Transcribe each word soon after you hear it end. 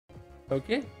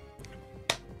Okay.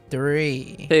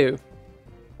 3, 2,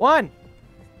 1.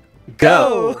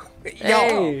 go. Yo,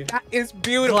 Hey. that is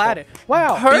beautiful. Glad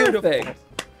wow. Perfect. Beautiful.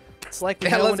 It's like we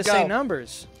Yeah, know when let's to say go.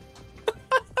 numbers.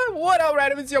 What up,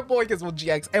 random? It's your boy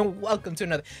Gizmo-GX, and welcome to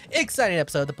another exciting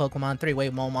episode of the Pokemon 3-Way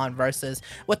Moemon versus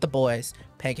with the boys,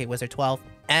 Pancake Wizard 12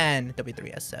 and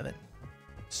W3S7.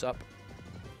 Sup?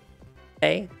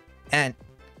 Hey. And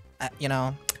you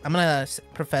know, I'm gonna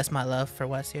profess my love for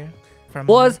Wes here. For a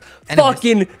Was moment. Anyways.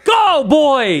 fucking go,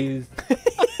 boys.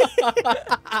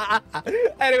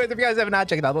 Anyways, if you guys have not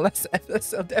checked out the last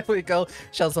episode, definitely go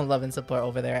show some love and support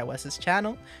over there at Wes's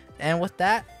channel. And with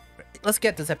that, let's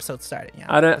get this episode started.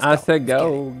 Yeah, I said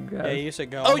go. Yeah, you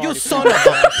said go. Oh, I'm you already son of a!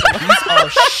 Oh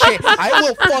shit! I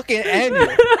will fucking end you.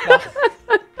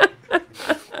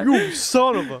 You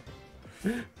son of a.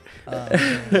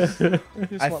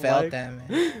 I failed that,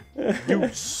 man. You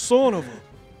son of a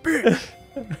bitch.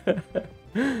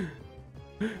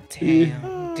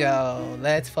 Damn, go.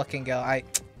 Let's fucking go.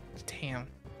 Damn.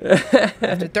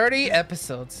 After 30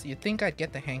 episodes, you'd think I'd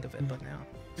get the hang of it, but now.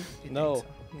 No.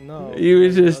 No. You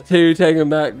was just too taken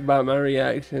back by my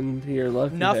reaction to your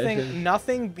love confession.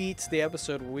 Nothing beats the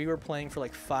episode where we were playing for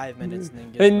like 5 minutes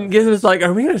and then And Gizmo's like,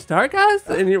 "Are we gonna start, guys?"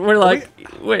 And we're like,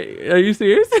 "Wait, are you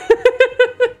serious?"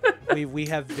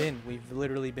 We've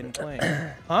literally been playing.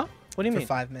 Huh? What do you For mean?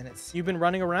 5 minutes. You've been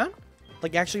running around?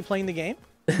 Like actually playing the game?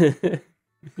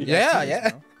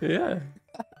 Yeah. Yeah.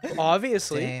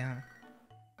 Obviously.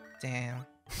 Damn.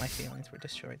 My feelings were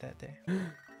destroyed that day.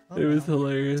 Oh, It was well.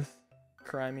 hilarious.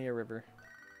 Cry me a river.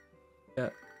 Yeah.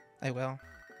 I will,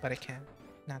 but I can't.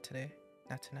 Not today.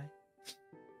 Not tonight.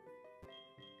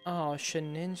 Oh,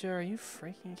 Ninja, are you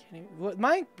freaking kidding me? What?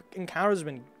 My encounters have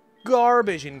been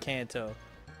garbage in Kanto.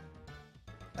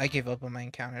 I gave up on my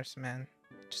encounters, man.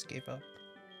 Just gave up.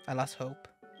 I lost hope.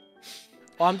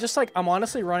 Well, I'm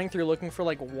honestly running through looking for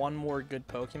like one more good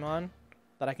Pokemon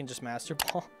that I can just Master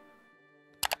Ball.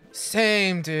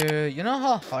 Same, dude. You know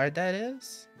how hard that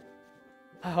is?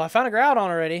 Oh, I found a Groudon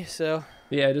already, so.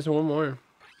 Yeah, just one more.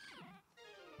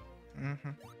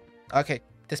 Okay,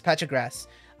 this patch of grass.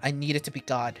 I need it to be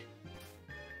God.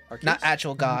 Arceus? Not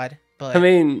actual God, but I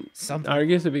mean, something.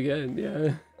 Argus would be good.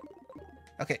 Yeah.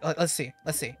 Okay, let's see.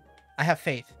 Let's see. I have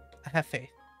faith. I have faith.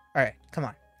 All right, come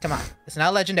on. Come on. It's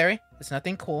not legendary. It's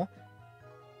nothing cool.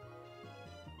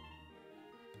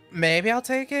 Maybe I'll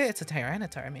take it. It's a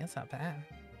Tyranitar. I mean, it's not bad.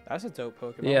 That's a dope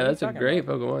Pokemon. What Yeah, are you that's a talking great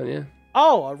about? Pokemon. Yeah.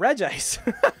 Oh, a Regice.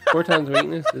 4 times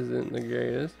weakness isn't the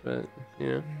greatest, but you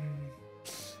know.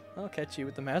 I'll catch you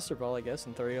with the Master Ball, I guess,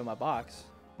 and throw you in my box.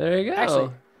 There you go.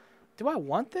 Actually, do I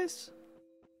want this?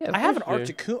 yeah, I have an course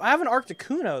you do. Articuno. I have an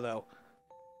Articuno though.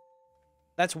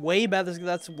 That's way better.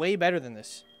 That's way better than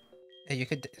this. Yeah, you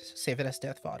could save it as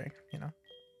death fodder, you know?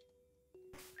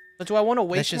 But do I want to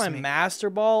waste just my me. Master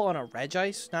Ball on a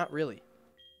Regice? Not really.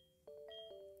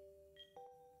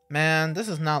 Man, this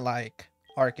is not like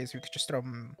Arceus. You could just throw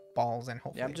balls and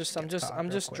hopefully. Yeah, I'm just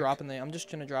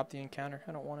gonna drop the encounter.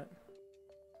 I don't want it.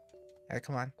 All right,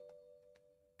 come on.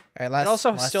 All right, It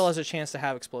also still has a chance to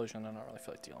have explosion. I don't really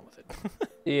feel like dealing with it.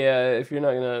 Yeah, if you're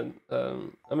not gonna,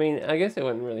 I mean, I guess it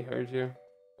wouldn't really hurt you.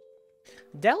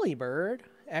 Delibird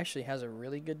actually has a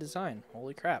really good design.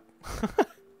 Holy crap.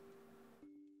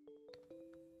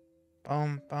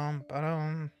 Boom, boom,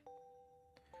 boom.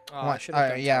 Oh, I What? should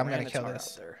have done Yeah, I'm gonna kill Tyranitar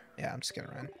this. out there. Yeah, I'm just gonna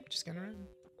run. Just gonna run.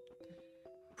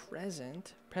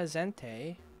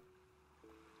 Presente.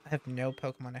 I have no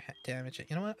Pokemon to damage it.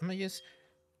 You know what? I'm gonna use.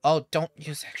 Oh, don't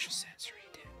use extra sensory,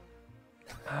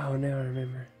 dude. Oh, now I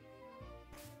remember.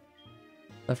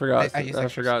 I forgot. I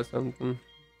forgot something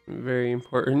very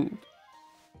important.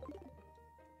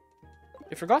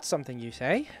 You forgot something, you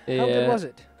say? Yeah. How good was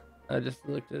it? I just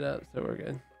looked it up, so we're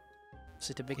good. Was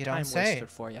it a big You don't time say. waster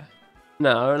for you?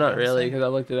 No, not I'm really, saying. because I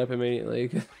looked it up immediately.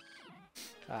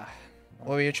 Ah, What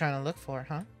were you trying to look for,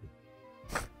 huh?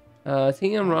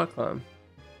 TM Rock Climb.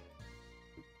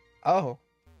 Oh.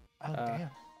 Oh, damn.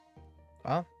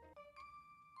 Well,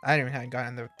 I didn't even have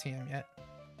gotten the TM yet.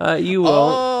 You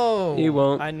won't. Oh! You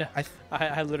won't. I know.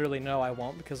 I literally know I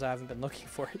won't because I haven't been looking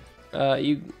for it.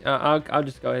 I'll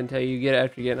just go ahead and tell you. You get it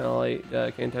after getting all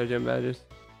 8 Kanto gym badges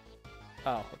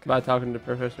Oh, okay. by talking to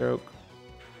Professor Oak.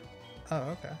 Oh,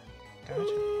 okay. Gotcha.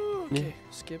 Okay.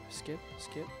 Skip.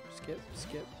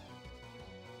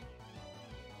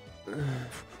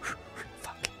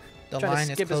 Fuck. The Trying line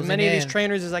to is skip as closing many of these in.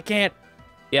 trainers as I can.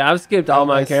 Yeah, I've skipped all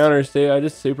my West. encounters too. I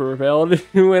just super repelled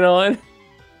and went on.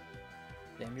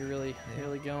 Damn, you're really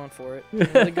going for it. You're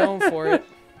really going for it.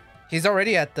 He's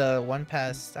already at the one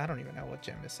past. I don't even know what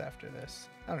gym is after this.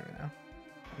 I don't even know.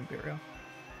 I'm gonna be real.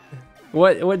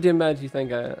 What gym badge do you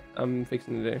think I'm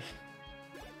fixing to do?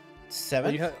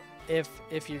 7?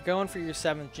 If you're going for your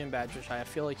 7th gym badge, which I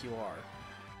feel like you are,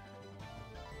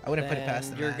 I wouldn't put it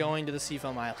past them. You're going to the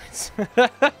Seafoam Islands.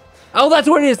 Oh, that's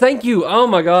what it is. Thank you. Oh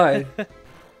my god.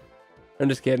 I'm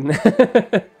just kidding.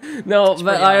 No,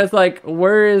 but I was like,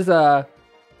 where is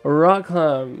rock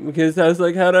climb? Because I was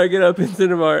like, how do I get up in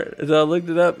Cinemart? So I looked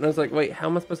it up and I was like, wait, how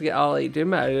am I supposed to get all 8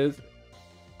 gym badges?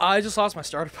 I just lost my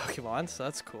starter Pokemon, so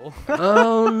that's cool.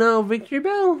 Oh no, Victory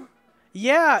Bell.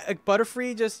 Yeah,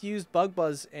 Butterfree just used Bug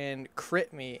Buzz and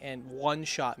crit me and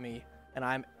one-shot me, and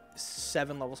I'm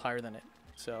 7 levels higher than it.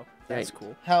 So that's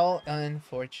cool. How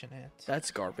unfortunate. That's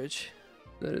garbage.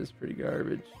 That is pretty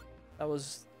garbage. That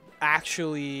was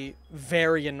actually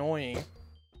very annoying.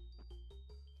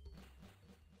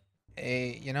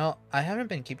 Hey, you know, I haven't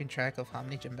been keeping track of how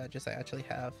many gym badges I actually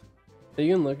have.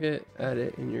 You can look at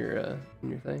it in your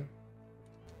thing.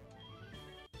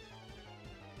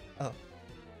 Oh,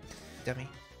 dummy.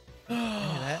 I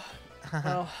knew that.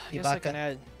 Well, I guess I can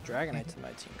add Dragonite to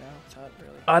my team now. It's not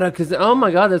really. Autokazam. Oh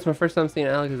my god, that's my first time seeing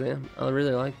Alakazam. I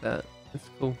really like that. That's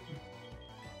cool.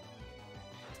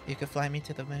 You could fly me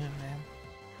to the moon, man.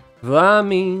 Fly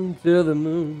me to the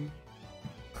moon.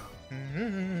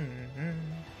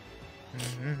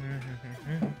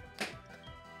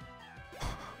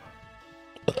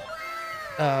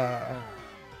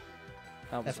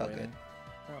 That felt good.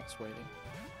 Oh, it's waiting.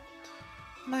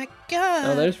 My god.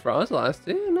 Oh, there's Frostlass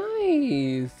too.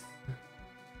 Nice.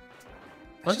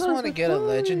 I just want to get a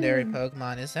legendary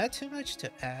Pokemon. Is that too much to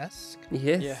ask?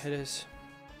 Yes. Yeah, it is.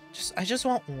 I just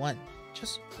want one.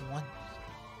 Just one.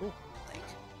 Ooh. Like,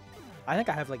 I think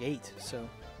I have like 8, so.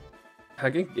 I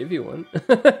could give you one.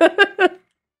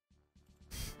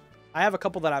 I have a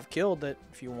couple that I've killed that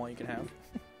if you want you can have.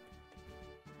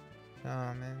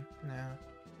 oh man, no.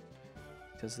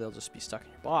 Because they'll just be stuck in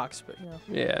your box, but you know.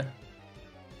 Yeah.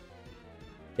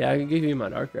 Yeah, I can give you my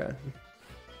Darkrai.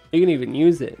 You can even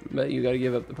use it, but you gotta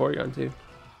give up the Porygon too.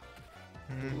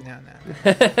 No,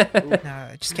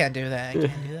 I just can't do that. I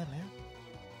can't do that, man.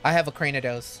 I have a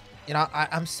Cranidos. You know,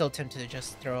 I'm still tempted to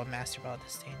just throw a Master Ball at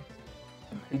this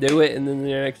team. Do it, and then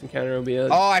your next encounter will be a...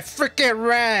 Oh, I freaking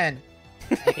ran!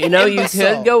 You know, you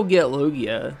could go get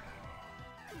Lugia.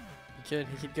 He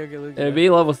could go get Lugia. It'd be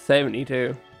level 70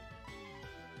 too.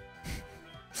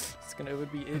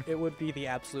 It would be the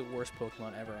absolute worst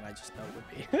Pokemon ever, and I just know it would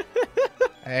be.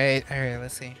 Alright,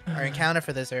 let's see. Our encounter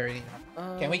for this already.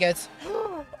 Can we get...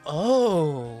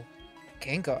 Oh!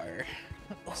 Gengar.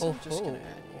 So I'm just gonna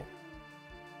add you.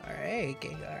 Alright,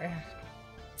 Gengar.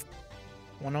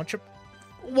 One ultra...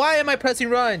 Why am I pressing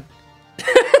run?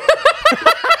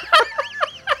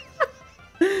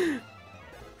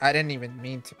 I didn't even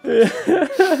mean to.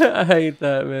 I hate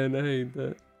that, man. I hate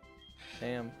that.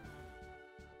 Damn.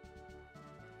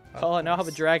 Oh, I now have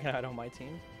a Dragonite on my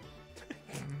team.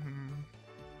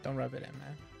 Don't rub it in,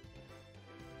 man.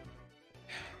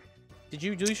 Did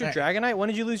you lose your Dragonite? When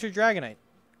did you lose your Dragonite?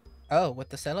 Oh, with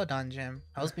the Celadon gym.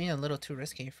 I was being a little too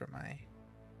risky for my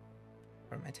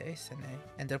taste, and I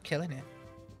ended up killing it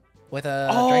with a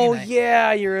Dragonite.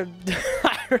 Yeah, you're a...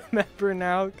 I remember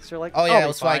now, because you're like, oh yeah, it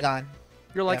was Flygon.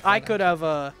 You're like, yeah,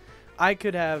 I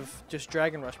could have just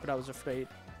Dragon Rush, but I was afraid.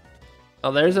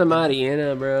 Oh, there's a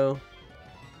Mariana, bro.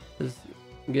 This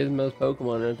Gizmo's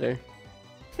Pokemon right there.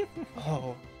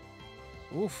 Oh.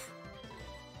 Oof.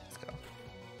 Let's go.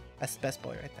 That's the best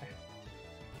boy right there.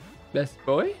 Best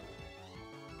boy?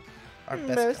 Our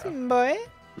best boy?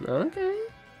 Okay.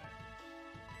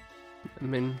 I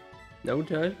mean, no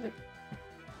judgment.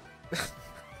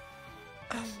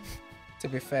 To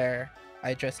be fair,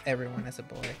 I address everyone as a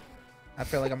boy. I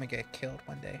feel like I'm gonna get killed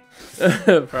one day.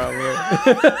 Probably.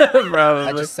 Probably.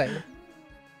 I just say.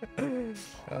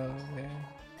 Oh man.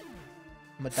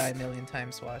 I'm gonna die a million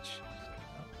times. Watch.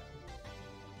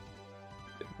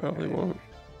 Probably won't.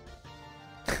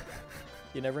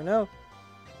 You never know.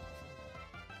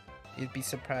 You'd be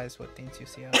surprised what things you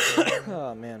see out there.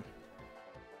 Oh man.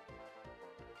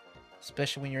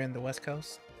 Especially when you're in the West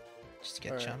Coast. Just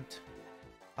get jumped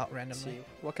out randomly. Let's see.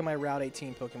 What can my Route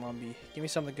 18 Pokemon be? Give me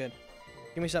something good.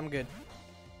 Give me something good.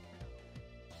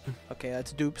 Okay,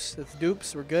 that's Dupes. That's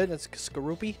Dupes. We're good. That's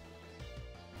Skorupi.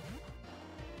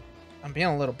 I'm being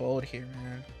a little bold here,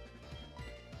 man.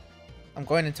 I'm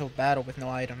going into a battle with no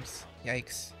items.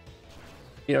 Yikes.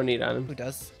 You don't need items. Who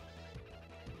does?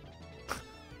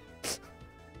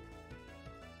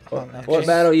 What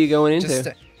battle are you going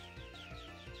into?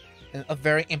 A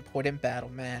very important battle,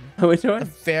 man. Which one? A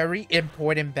very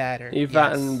important batter. You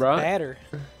fighting Brock? Batter.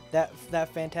 That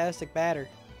fantastic batter.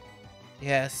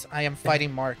 Yes, I am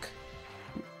fighting Mark.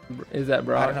 Is that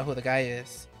Brock? I don't know who the guy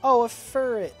is. Oh, a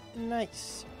Furret.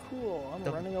 Nice. cool. I'm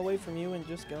running away from you and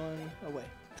just going away.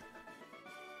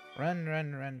 Run,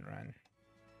 run, run, run.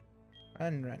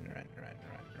 Run, run, run, run,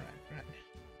 run, run, run.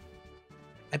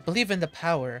 I believe in the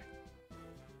power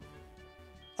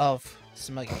of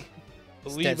Smuggy.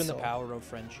 Believe in the power of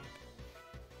friendship.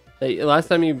 Hey, last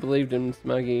time you believed in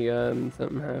Smuggy,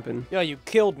 something happened. Yeah, you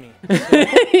killed me.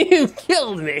 You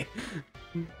killed me.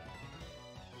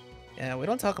 Yeah, we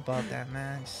don't talk about that,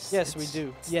 man. Yes, we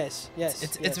do. Yes.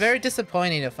 It's very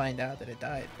disappointing to find out that it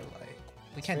died, but like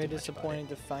we can't. It's do very much about disappointing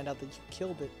to find out that you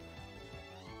killed it.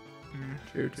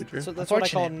 True, true, true. So that's what I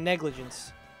call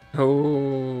negligence.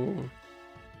 Oh.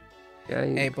 Yeah.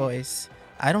 Hey boys,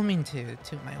 I don't mean to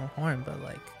toot my own horn, but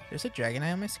like, there's a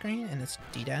Dragonite on my screen and it's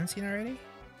de-dancing already.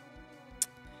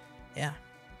 Yeah.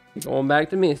 You're going back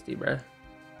to Misty, bruh.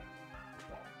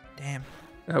 Damn.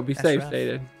 I hope you That's safe rough.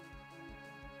 stated.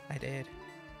 I did.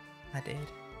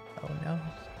 Oh no.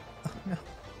 Oh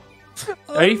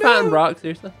no. Are you fighting Brock,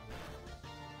 seriously?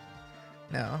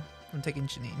 No, I'm taking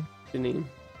Janine. Janine.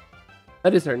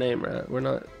 That is her name, right? We're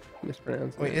not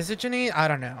mispronouncing Wait, it. is it Janine? I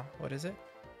don't know. What is it?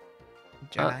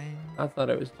 Janine. I thought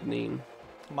it was Janine.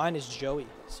 Mine is Joey,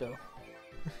 so.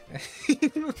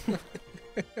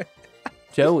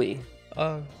 Joey.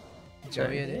 Oh,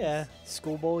 Joey it is. Yeah,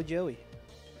 schoolboy Joey.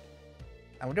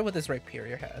 I wonder what this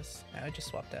Rhyperior has. Now I just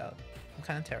swapped out. I'm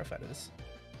kind of terrified of this.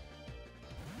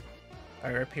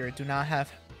 Our Rhyperior do not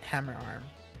have hammer arm.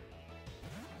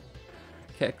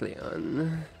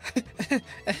 Kecleon.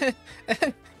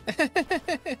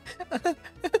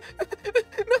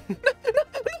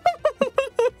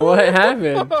 What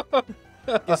happened?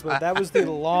 Guess what? That was the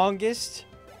longest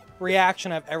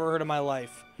reaction I've ever heard in my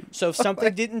life. So if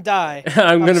something didn't die,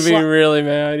 I'm gonna be really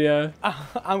mad, yeah.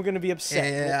 I'm gonna be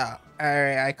upset. Yeah.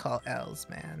 Alright, I call L's,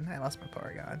 man. I lost my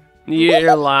Porygon.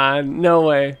 You're lying. No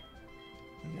way.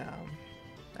 No.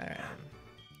 Alright.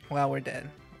 Well, we're dead.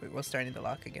 We're starting to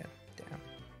lock again. Damn.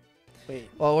 Wait.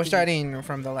 Well, we're starting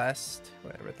from the last,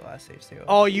 whatever the last save state was.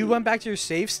 Oh, you went back to your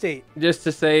save state. Just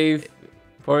to save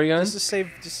Porygon? Just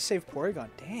to save Porygon.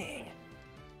 Dang.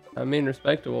 I mean,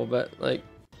 respectable, but like,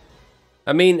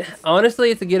 I mean,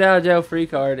 honestly, it's a get out of jail free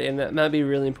card, and that might be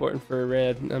really important for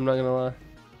red. I'm not gonna lie.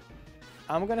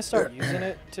 I'm gonna start using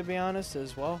it, to be honest,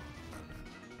 as well.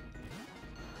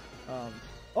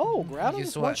 Oh, grab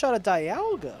Use one what? shot of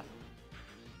Dialga.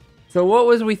 So what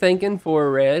was we thinking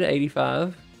for red?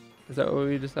 85? Is that what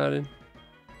we decided?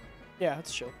 Yeah,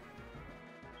 that's chill.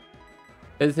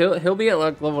 Is he'll be at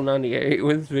like level 98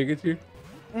 with Pikachu?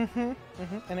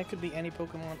 And it could be any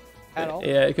Pokemon at all.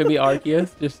 Yeah, it could be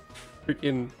Arceus. Just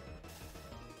freaking.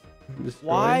 Destroy.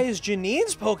 Why is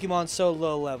Janine's Pokemon so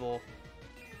low level?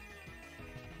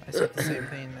 I said the same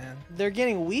thing, man. They're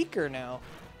getting weaker now.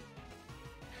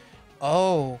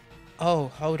 Oh,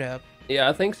 hold up. Yeah,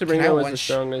 I think I Sabrina was the one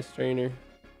strongest trainer.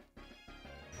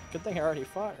 Good thing I already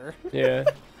fought her. Yeah.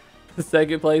 The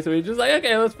second place, we just like,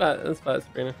 okay, let's fight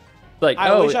Sabrina. Like, I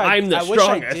oh, wish I'm the I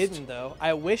strongest. wish I didn't though.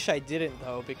 I wish I didn't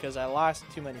though because I lost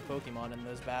too many Pokemon in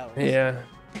those battles. Yeah.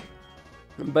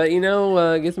 But you know,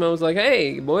 Gizmo was like,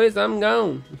 hey, boys, I'm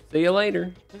gone. See you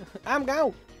later. I'm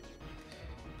gone.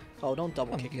 Oh, don't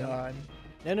double Oh my kick me. god.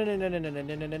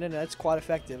 No. That's quite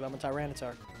effective. I'm a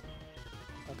Tyranitar.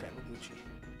 Okay, we're Gucci.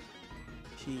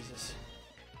 Jesus.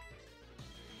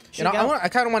 You know, I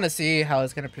kind of want to see how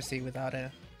it's gonna proceed without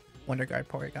a Wonder Guard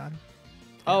Porygon.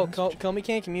 Oh, Comey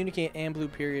Can't Communicate and Blue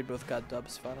Period both got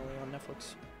dubs finally on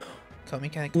Netflix.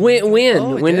 Comey can't. When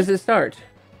Oh, when did? does it start?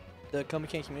 The Comey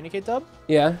Can't Communicate dub?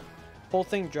 Yeah. Whole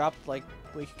thing dropped like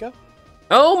a week ago.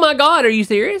 Oh my God, are you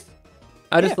serious?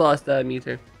 I just Yeah. lost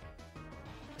Mewtwo.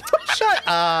 Shut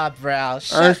up, bro.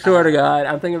 I swear to God,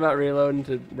 I'm thinking about reloading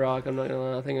to Brock. I'm not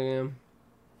gonna lie, I think I am.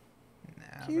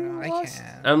 Nah, You bro, I lost-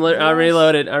 can't. I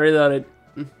reloaded. I reloaded.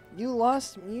 You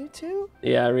lost Mewtwo?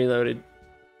 Yeah, I reloaded.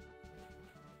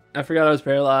 I forgot I was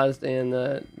paralyzed, and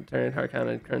the Tyrant Heart kind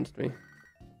of crunched me.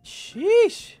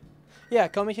 Sheesh. Yeah,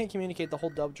 Comey Can't Communicate. The whole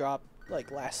dub dropped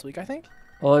like last week, I think.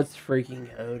 Oh, let's freaking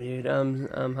go, dude. I'm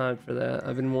hyped for that.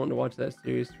 I've been wanting to watch that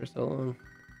series for so long.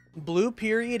 Blue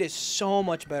Period is so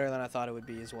much better than I thought it would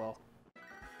be as well.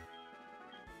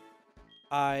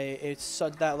 It's so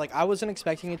that like I wasn't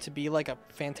expecting it to be like a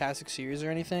fantastic series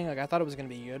or anything. Like I thought it was gonna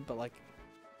be good, but like,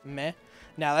 meh.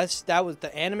 Now that was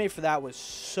the anime for that was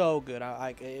so good.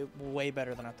 Way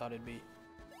better than I thought it'd be.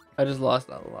 I just lost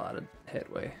a lot of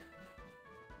headway.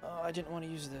 Oh, I didn't want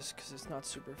to use this because it's not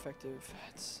super effective.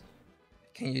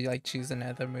 Can you like choose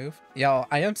another move? Yo,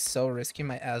 I am so risky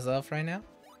my Azelf right now.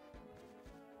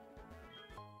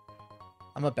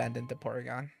 I'm abandoned the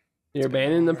Porygon. You're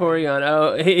banning the Porygon.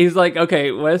 Oh, he's like,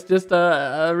 okay, Wes just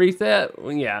reset.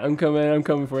 Well, yeah, I'm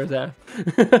coming for his ass.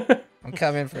 I'm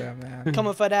coming for him, man.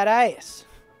 Coming for that ass.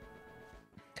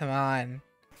 Come on.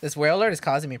 This Wailord is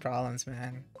causing me problems,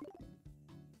 man.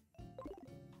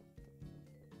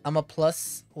 I'm a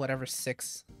plus whatever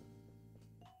 6.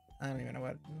 I don't even know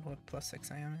what plus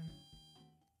 6 I am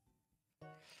in.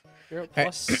 You're at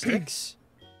plus 6?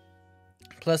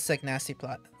 Plus 6 nasty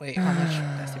plot. Wait, how much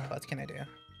nasty plots can I do?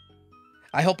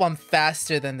 I hope I'm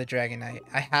faster than the Dragonite.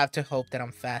 I have to hope that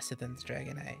I'm faster than the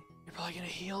Dragonite. You're probably gonna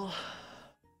heal.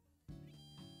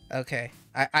 Okay.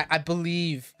 I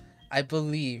believe. I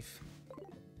believe.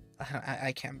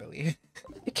 I can't believe.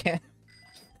 I can't.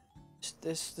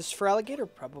 This Feraligatr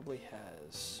probably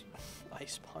has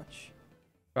Ice Punch.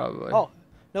 Probably. Oh,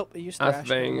 nope. It used to Ice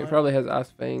Fang. It probably has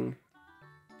Ice Fang.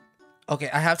 Okay,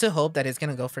 I have to hope that it's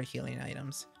gonna go for healing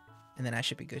items, and then I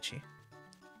should be Gucci.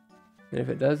 And if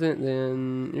it doesn't,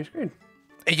 then you're screwed.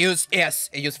 It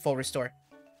used full restore.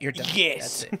 You're done.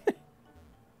 Yes. That's it.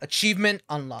 Achievement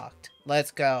unlocked.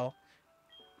 Let's go.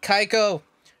 Kaiko,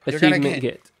 you're gonna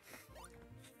get.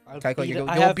 Kaiko,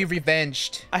 you'll be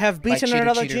revenged. I have beaten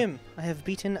another cheater. gym. I have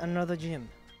beaten another gym.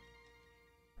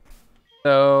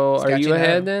 So, are you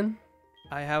ahead then?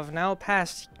 I have now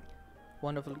passed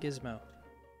Wonderful Gizmo.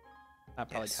 I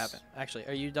probably Yes. haven't. Actually,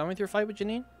 are you done with your fight with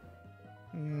Janine?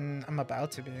 I'm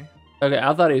about to be. Okay,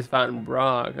 I thought he was fighting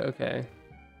Brock. Okay.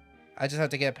 I just have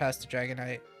to get past the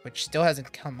Dragonite, which still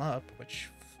hasn't come up, which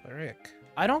frick.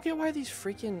 I don't get why these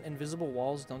freaking invisible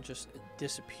walls don't just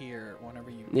disappear whenever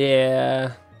you...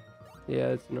 Yeah. Yeah,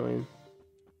 it's annoying.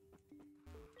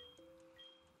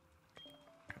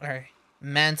 Alright.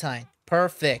 Mantine.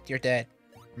 Perfect. You're dead.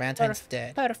 Mantine's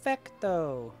dead.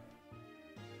 Perfecto.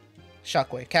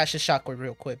 Shockwave. Cash the Shockwave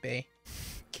real quick, bae.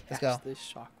 Let's go. Cast this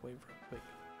shockwave real quick.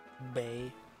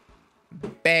 Bay.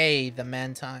 Bay the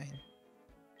Mantine.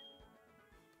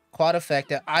 Quad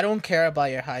effective. I don't care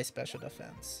about your high special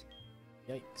defense.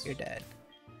 Yikes. You're dead.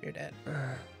 You're dead.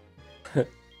 I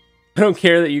don't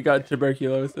care that you got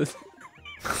tuberculosis.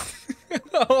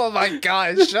 Oh my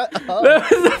god, shut up. That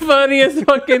was the funniest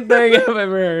fucking thing I've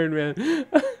ever heard, man.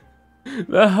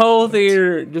 The whole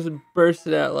theater just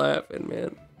bursted out laughing,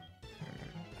 man.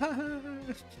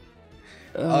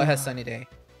 Oh, it has sunny day.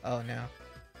 Oh no.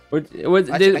 What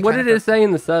Actually, did it say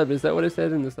in the sub? Is that what it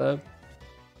said in the sub?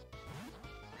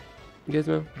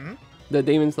 Gizmo? Hmm? The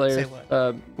Demon Slayer. Say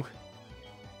what?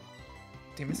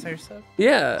 Demon Slayer sub?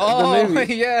 Yeah. Oh, the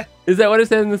movie. yeah. Is that what it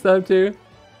said in the sub too?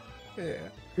 Yeah.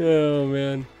 Oh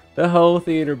man, the whole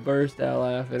theater burst out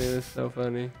laughing. It was so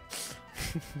funny.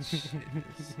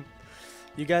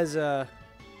 You guys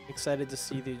excited to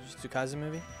see the Jujutsu Kaisen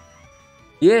movie?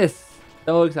 Yes,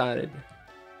 so excited.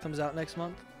 Comes out next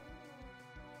month.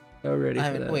 So ready I for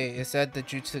haven't, that. wait, is that the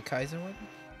Jutsu Kaisen one?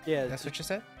 Yeah, That's what you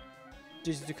said?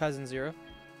 Jujutsu Kaisen 0.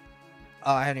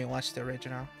 Oh, I haven't even watched the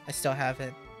original. I still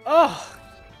haven't. Oh,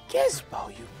 Gizmo,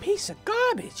 you piece of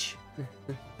garbage.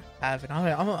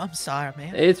 I'm sorry,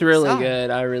 man. It's really Sorry. good.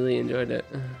 I really enjoyed it.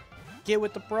 Get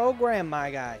with the program,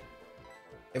 my guy.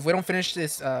 If we don't finish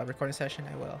this recording session,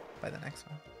 I will by the next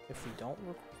one. If we don't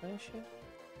finish it,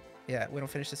 Yeah, we don't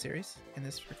finish the series in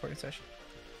this recording session.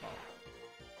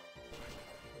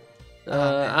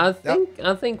 I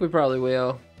think we probably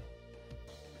will.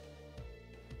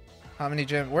 How many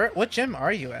gym? What gym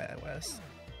are you at, Wes?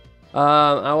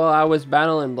 I was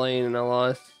battling Blaine and I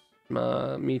lost my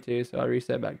Mewtwo, so I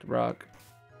reset back to Brock.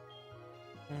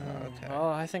 Okay. Well,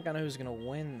 I think I know who's gonna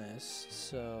win this.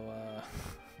 So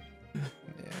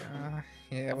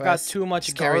Yeah. I've got Wes, too much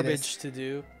just carry garbage this. to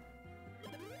do.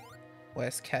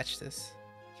 Wes, catch this.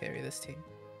 Carry this team.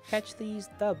 Catch these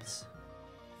dubs.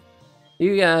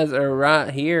 You guys are right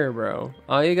here, bro.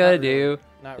 All you gotta do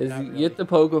is Not really. get the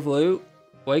Poke Flute,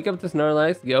 wake up the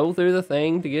Snorlax, go through the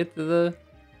thing to get to the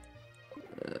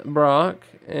Brock,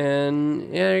 and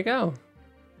yeah, there you go.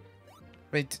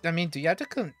 Wait, I mean, do you have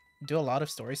to do a lot of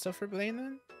story stuff for Blaine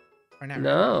then? Or not?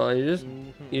 Really? No,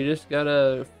 Mm-hmm. you just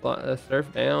gotta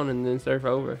surf down and then surf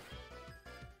over.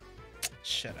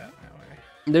 Shut up. No way.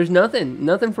 There's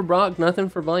nothing for Brock, nothing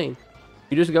for Blaine.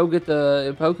 You just go get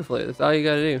the Poke Flute. That's all you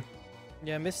gotta do.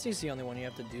 Yeah, Misty's the only one you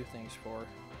have to do things for.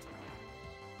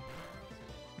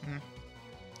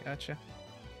 Gotcha.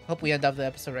 Hope we end up the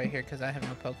episode right here because I have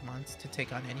no Pokemons to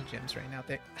take on any gyms right now.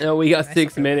 No, we got Nice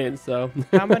 6 of you. minutes, so.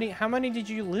 How many did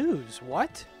you lose?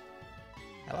 What?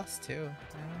 I lost 2.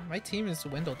 My team is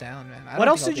dwindled down, man. I What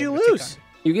don't else think I'll did be you able to take lose? on-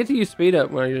 You get to use speed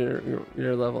up when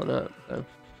you're leveling up. So.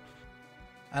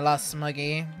 I lost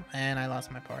Smuggy, and I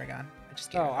lost my Porygon. I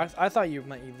just gave Oh, I thought you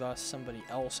meant you lost somebody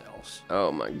else.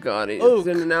 Oh my god, he's Oh,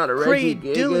 sending out a Dilly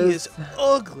Regigigas. is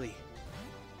ugly.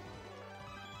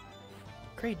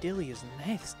 Dilly is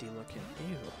nasty looking.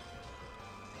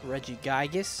 Ew.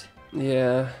 Regigigas.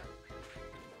 Yeah.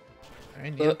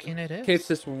 Alright, Well, Nidoking it is. It's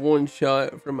just one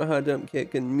shot from a high jump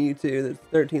kick and Mewtwo that's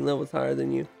 13 levels higher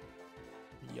than you.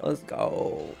 Let's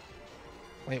go.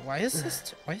 Wait, why is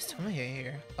this? Why is Tomoe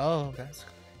here? Oh, that's.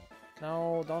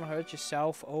 No, don't hurt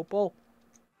yourself, Opal.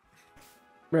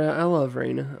 Bruh, I love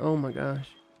Reina. Oh my gosh.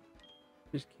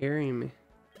 Just carrying me.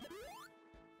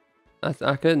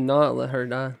 I could not let her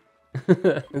die.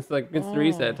 It's like, it's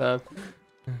reset time.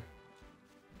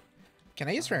 Can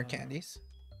I use rare candies?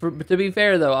 But to be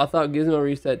fair though, I thought Gizmo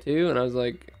reset too, and I was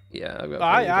like, yeah, I've got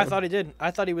I thought he did.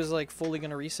 I thought he was like fully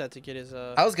gonna reset to get his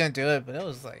I was gonna do it, but it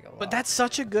was like a lot. But that's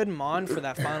such a good mon for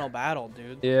that final battle,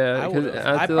 dude. Yeah,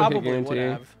 I probably would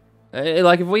have.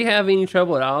 Like if we have any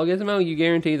trouble at all, Gizmo, you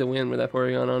guarantee the win with that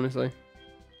Porygon, honestly.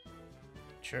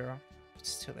 True.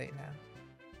 It's too late now.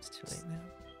 It's too late now.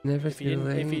 Never too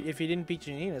late. If he didn't beat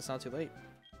Janine, it's not too late.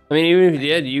 I mean, even if you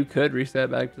did, you could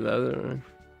reset back to the other one.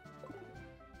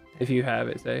 If you have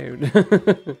it saved.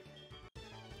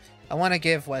 I want to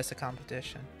give Wes a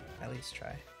competition. At least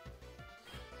try.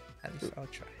 At least I'll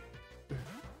try.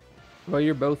 Well,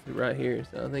 you're both right here,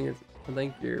 so I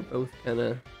think you're both kind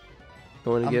of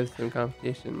going to give some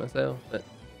competition myself. But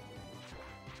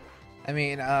I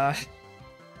mean,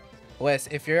 Wes,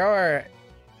 if you're already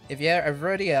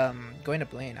going to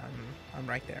Blaine, I'm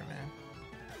right there, man.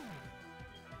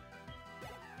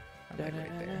 I'm like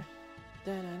right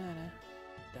there.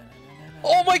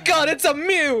 Oh my God, it's a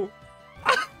Mew!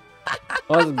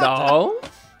 let's go.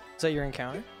 Is that your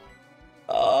encounter?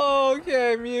 Oh,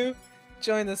 okay, Mew.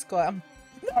 Join the squad.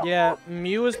 Yeah,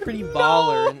 Mew is pretty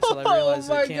baller until I realized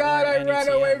I can't learn any I ran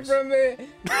away TMs. from it.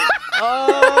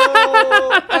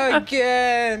 Oh,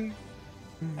 again.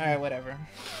 All right, whatever.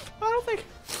 I don't think.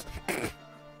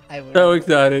 I would. So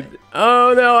excited.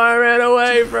 Oh no, I ran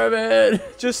away from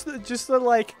it. Just the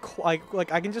like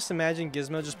I can just imagine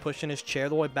Gizmo just pushing his chair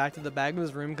the way back to the back of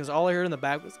his room because all I heard in the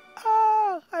back was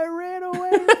I ran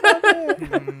away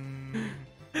from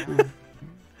it.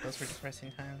 Those were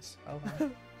depressing times. Oh wow.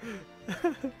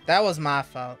 That was my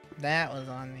fault. That was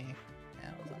on me.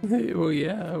 That was on me. Well,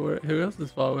 yeah. Who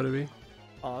else's fault would it be?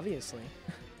 Obviously.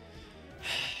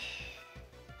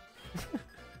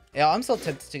 Yeah, I'm so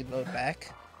tempted to go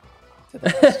back. To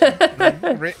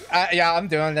the yeah, I'm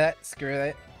doing that. Screw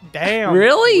it. Damn.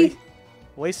 Really?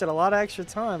 Wasted a lot of extra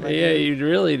time. Yeah, you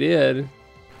really did.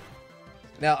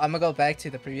 No, I'm gonna go back to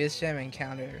the previous gym and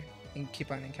keep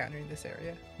on encountering this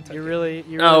area. You really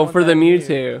Oh, want for the that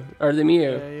Mewtwo or the Mew.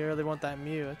 Yeah, you really want that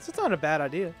Mew. It's not a bad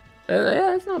idea.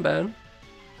 Yeah, it's not bad.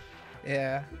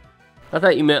 Yeah. I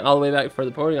thought you meant all the way back for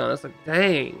the Porygon. I was like,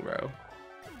 dang, bro.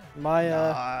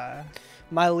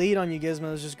 My lead on you,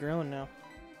 Gizmo, is just growing now.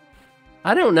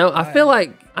 I don't know. I feel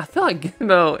like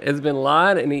Gizmo has been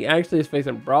lied, and he actually is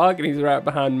facing Brock, and he's right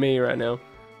behind me right now.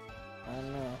 I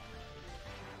don't know.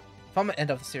 If I'm gonna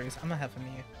end up the series, I'm gonna have a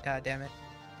Mew. God damn it.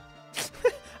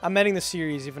 I'm ending the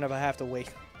series even if I have to wait.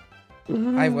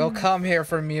 I will come here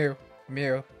for Mew.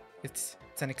 Mew. It's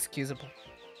inexcusable.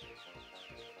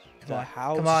 Come on.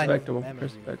 Come on.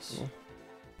 Respectable.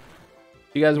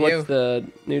 You guys watch the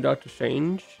new Doctor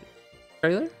Strange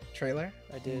trailer?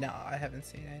 I did. No, I haven't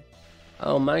seen it.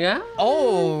 Oh my god.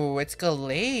 Oh, it's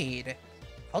Gallade.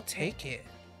 I'll take it.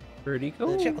 Pretty cool.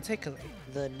 Legit, I'll take Gallade.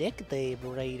 The nickname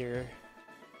Raider.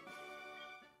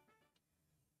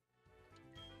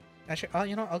 Actually, oh,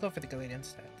 you know, I'll go for the Gallade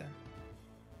instead then.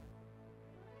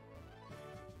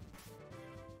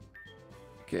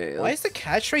 Okay. Why is the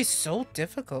catchphrase so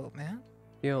difficult, man?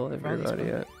 Heal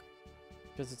everybody up.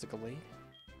 Because it's a Gallade.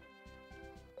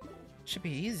 Should be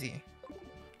easy.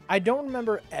 I don't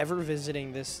remember ever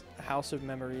visiting this House of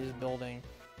Memories building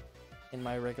in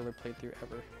my regular playthrough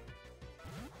ever.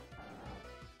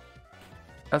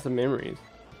 That's some memories.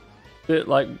 Is it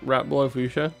like right below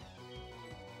Fuchsia?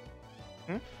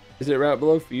 Hmm? Is it right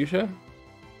below Fuchsia?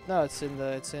 No, it's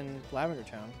in Lavender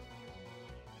Town.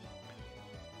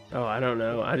 Oh, I don't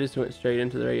know. I just went straight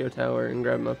into the radio tower and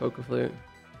grabbed my Poké Flute.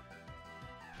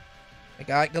 I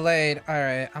got Gallade.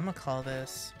 Alright, I'm gonna call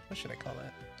this. What should I call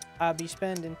it? I'll be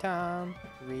spending time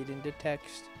reading the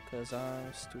text because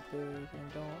I'm stupid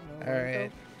and don't know.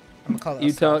 Alright. I'm gonna call it.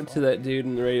 You talk to that dude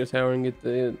in the radio tower and get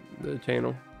the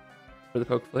channel for the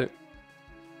Poké Flute.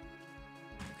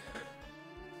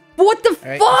 What the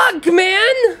fuck,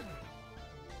 man?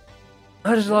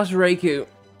 I just lost Raikou.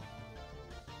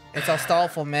 It's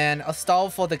Astolfo, man.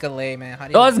 Astolfo the Galay, man. How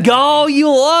do you Let's say go! You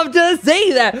love to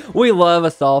see that. We love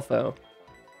Astolfo.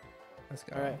 Let's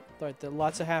go. All right, there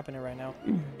lots of happening right now.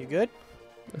 You good?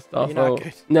 Astolfo. You're not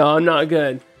good. No, I'm not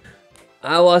good.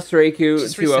 I lost Raikou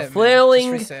Just to reset, a man.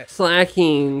 flailing Just reset.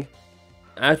 slacking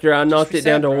after I knocked it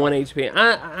down reset, to bro. 1 HP.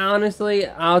 I honestly,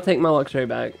 I'll take my Luxray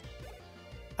back.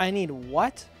 I need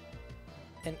what?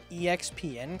 An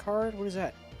EXPN card? What is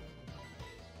that?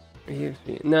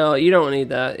 EXP. No, you don't need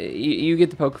that. You get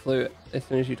the Poke Flute as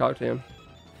soon as you talk to him.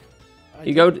 I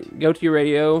You go don't- to your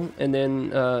radio and then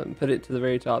put it to the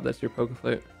very top. That's your Poke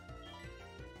Flute.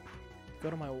 Go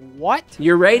to my what?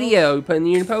 Your radio. Put in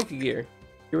your Poke Gear.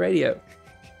 Your radio.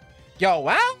 Yo,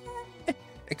 wow.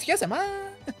 Excuse me. Oh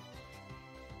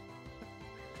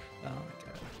my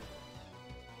god.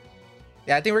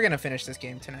 Yeah, I think we're gonna finish this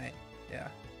game tonight. Yeah.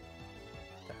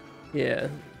 Yeah.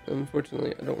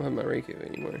 Unfortunately, I don't have my Raikou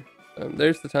anymore.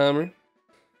 There's the timer.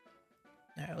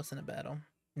 Alright, what's in the battle?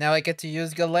 Now I get to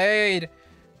use Gallade.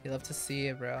 You love to see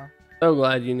it, bro. So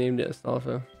glad you named it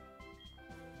Astolfo.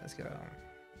 Let's go.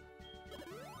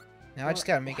 Now I just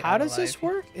gotta make it. How out does this alive.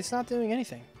 work? It's not doing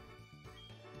anything.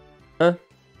 Huh?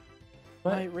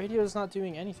 What? My radio is not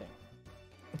doing anything.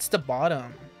 It's the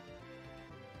bottom.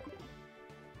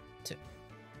 Two.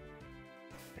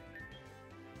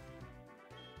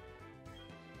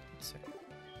 Let's see.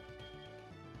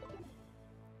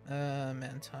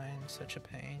 Mantine, such a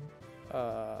pain.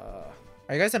 Are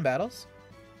you guys in battles?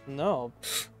 No.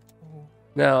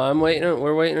 No, I'm waiting.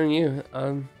 We're waiting on you.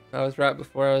 I was right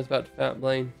before I was about to fat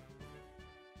Blaine.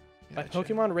 My Gotcha.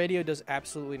 Pokemon radio does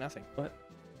absolutely nothing. What?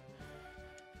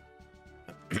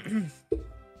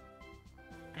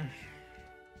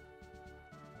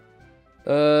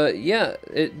 Yeah.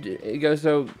 It goes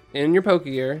so in your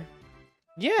Pokegear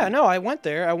Yeah, no, I went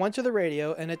there. I went to the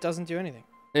radio, and it doesn't do anything.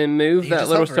 and move You that just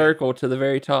little hover it. circle to the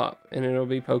very top, and it'll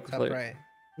be Poke Top Flute. right.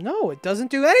 No, it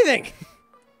doesn't do anything.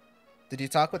 Did you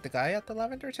talk with the guy at the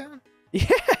Lavender Town?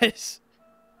 Yes.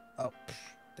 Oh.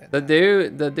 The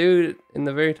dude in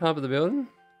the very top of the building,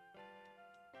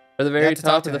 or the You very have to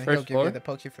talk top to of the him. He'll first give you floor. the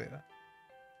Pokeflute.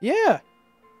 Yeah.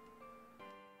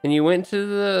 And you went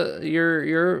to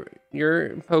your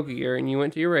Pokegear, and you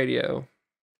went to your radio,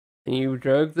 and you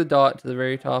drug the dot to the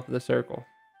very top of the circle,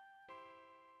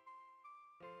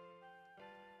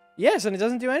 Yes, and it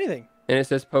doesn't do anything. and it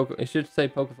says Poke. It should say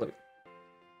Poke Flute.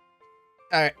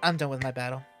 Alright, I'm done with my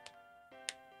battle.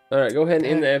 All right, go ahead and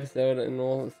end the episode, and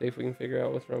we'll see if we can figure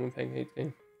out what's wrong with Pancake's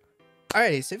game.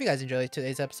 Alrighty, so if you guys enjoyed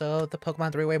today's episode, the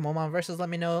Pokemon 3-Way Moemon versus, let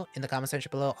me know in the comment section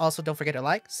below. Also, don't forget to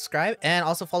like, subscribe, and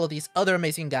also follow these other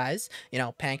amazing guys. You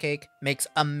know, Pancake makes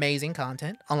amazing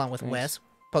content, along with Nice. Wes,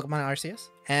 Pokemon Arceus,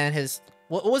 and his...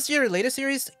 What was your latest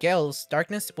series? Gale's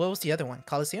Darkness? What was the other one?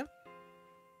 Coliseum?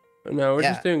 No, we're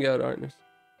Yeah. just doing Gale Darkness.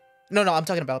 No, I'm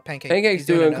talking about Pancake. Pancake's He's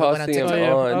doing another one on Coliseum. TikTok.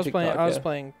 Yeah. I was TikTok, playing. I was yeah.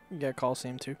 playing. Yeah,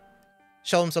 Coliseum too.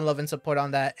 Show him some love and support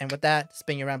on that. And with that,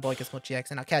 spin your around boy,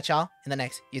 Gizmo-GX, and I'll catch y'all in the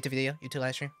next YouTube video, YouTube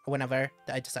live stream, or whenever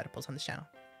I decide to post on this channel.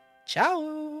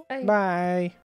 Ciao! Bye.